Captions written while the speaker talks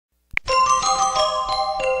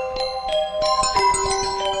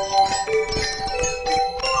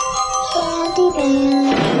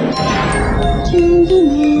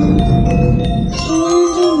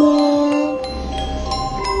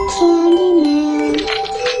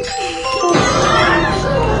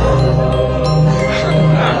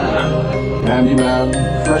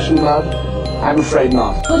and blood? I'm afraid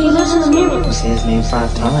not. But he lives in the mirror. You say his name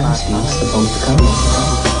 5 times, he's supposed to come.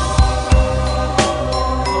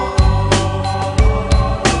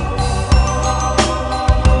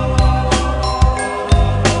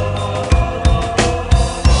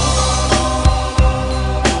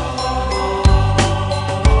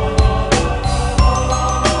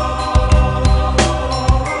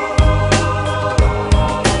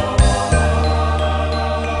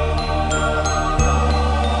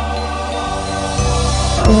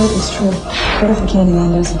 Word is true. What if the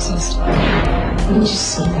Candyman does exist? What did you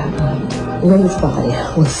see that night? Ray's body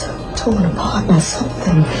was torn apart by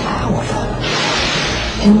something powerful.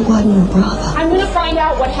 It wasn't your brother. I'm gonna find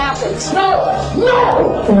out what happens. No!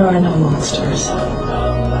 No! There are no monsters.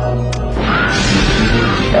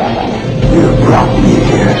 You brought me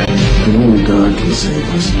here. And only God can save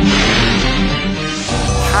us.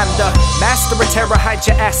 I'm the master of terror, hide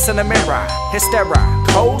your ass in a mirror. Hystera,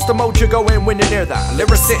 close the mode you go in when you're near the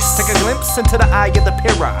lyricist. Take a glimpse into the eye of the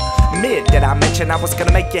pyramid. Did I mention I was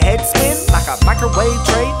gonna make your head spin like a microwave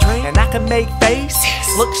tray? And I can make face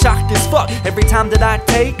look shocked as fuck every time that I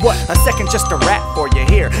take a second just to rap for you.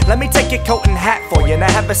 Here, let me take your coat and hat for you.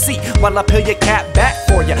 Now have a seat while I peel your cap back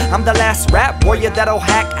for you. I'm the last rap warrior that'll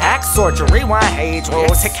hack axe surgery. Rewind, age, roll,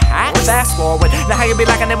 tick, hack, fast forward. Now how you be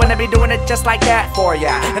liking it when I be doing it just like that for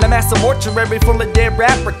ya? And a massive mortuary full of dead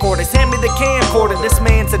rap recorders. Hand me the camcorder, this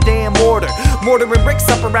man's a damn mortar. Mortaring bricks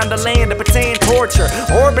up around the land to pretend torture.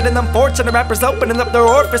 Orbiting unfortunate rappers, opening up their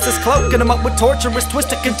orifices, cloaking them up with torturous,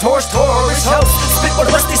 twisted, contortionist hosts. Spit with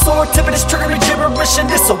a rusty sword, tipping his triggering gibberish. And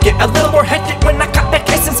this'll get a little more hectic when I cut that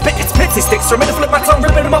case and spit its pitsy sticks. For me to flip my tongue,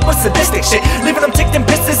 ripping them up with sadistic shit, leaving them ticked and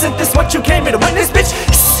pissed. Isn't this what you came here to witness, bitch?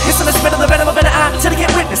 Hissing the spit of the venom up in the eye till they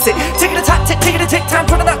can't witness it. Taking the top, taking the tick time,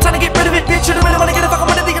 turning out, trying to get rid of it, bitch. You don't really wanna get a fucking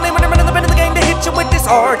money, thinking they wanna run in the bend of the game to hit you with this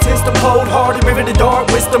artist. I'm cold-hearted, riveted dark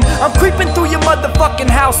wisdom. I'm creeping through your motherfucking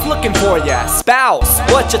house looking for ya spouse.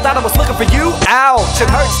 What, you thought I was looking for you? Ouch, it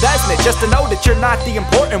hurts, doesn't it? Just to know that you're not the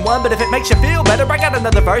important one. But if it makes you feel better, I got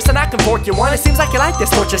another verse and I can fork you one. It seems like you like this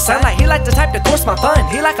torture, son. Like he like the type to course my fun.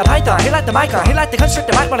 He like a python, he like the mic on. He like the constrict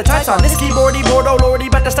the mic when the tights on. This keyboardy board, oh lordy,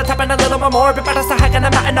 but to start tapping a little more morbid. But to start hacking,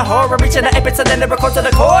 I'm not in the horror. Reaching the apex and then the records of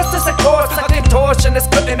the course. This a course, a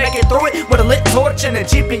contortionist couldn't make it through it with a lit torch and a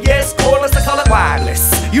GPS cordless. I call it wireless.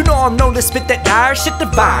 You know I'm known to spit that dire shit, the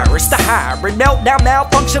virus, the hybrid meltdown,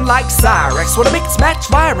 malfunction like Cyrex with a mix match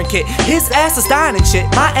firing kit. His ass is dying and shit.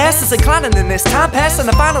 My ass is inclining in this time passing.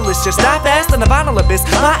 The finalists just die fast in the vinyl abyss.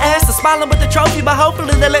 My ass is smiling with the trophy, but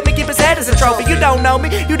hopefully they let me keep his head as a trophy. You don't know me,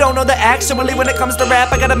 you don't know the actually when it comes to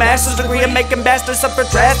rap. I got a master's degree in making bastards up for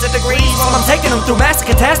drastic degrees. So I'm taking them through massive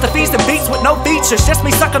catastrophes and beats with no features. Just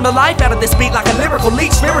me sucking the life out of this beat like a lyrical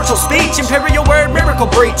leech. Spiritual speech, imperial word, miracle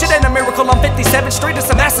breach. It ain't a miracle on 57th Street, it's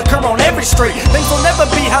a massacre on every street. Things will never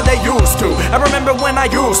be how they used to. I remember when I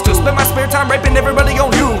used to spend my spare time raping everybody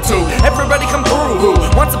on YouTube. Everybody come through who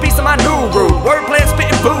wants a piece of my new root. Wordplay and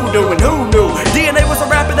spitting voodoo, and who knew DNA was a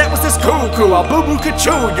rapper that was this cuckoo. All boo-boo could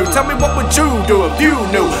chew you. Tell me what would you do if you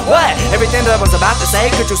knew what? Everything that I was about to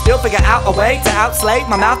say, could you still figure out a way to outslave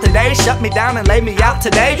my mouth today? Shut me down and lay me out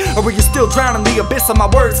today? Or were you still drowning the abyss of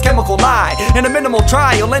my words, chemical lie? In a minimal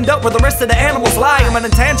try, you'll end up where the rest of the animals lie. I'm an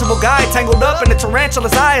intangible guy, tangled up in a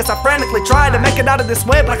tarantula's eye as I frantically try to make it out of this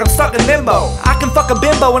web like I'm stuck in limbo. I can fuck a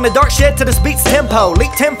bimbo in the dark shed to this beat's tempo.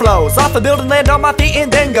 Leak 10 flows, off the building, land on my feet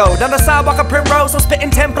and then go down the sidewalk of Primrose. I'm spitting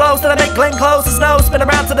 10 flows that I make Glenn close his nose. Spin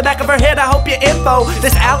around to the back of her head, I hope you info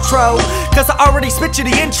this outro, cause I already spit you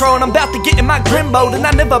the intro. And I'm about to get in my grim mode, and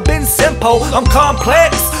I never been simple. I'm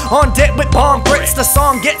complex, on deck with bomb bricks. The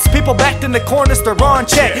song gets people backed in the corners, they're on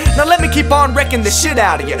check. Now let me keep on wrecking the shit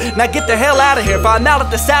out of you. Now get the hell out of here, for I now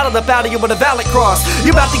let the saddle up out of you with a valid cross.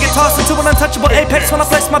 You about to get tossed into an untouchable apex when I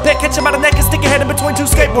flex my pet, catch you by the neck and stick your head in between two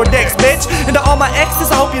skateboard decks, bitch. And to all my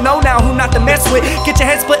exes, I hope you know now who not to mess with. Get your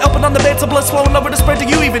head split open on the bed so blood's flowing over the spread. Do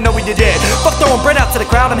you even know we did dead? Fuck throwing bread out to the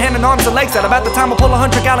crowd, I'm handing arms and legs out. About the time I pull a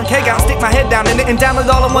 100-gallon keg out and stick my head down in it and down it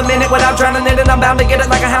all in 1 minute without drowning in it. I'm bound to get it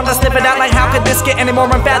like a hound, I sniff it out like how could this get any more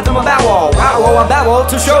unfathomable? Wow, I'm bowel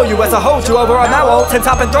to show you as I hold you over a mowel, 10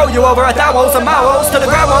 top and throw you over a thousands of mowels to the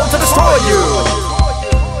ground to destroy you.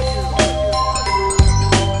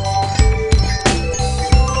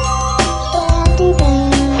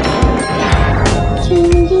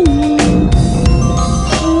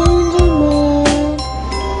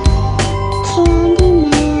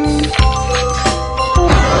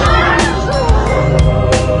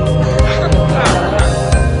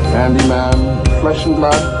 Candyman, flesh and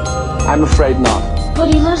blood? I'm afraid not.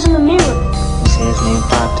 But he lives in the mirror. You say his name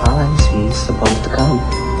 5 times, he's supposed to come.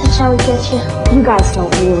 That's how he gets you. You guys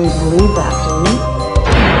don't really believe that, do you?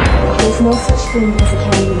 This no such thing as a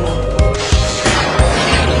Candyman.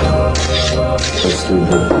 Let's do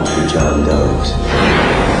the John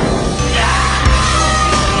Doe's.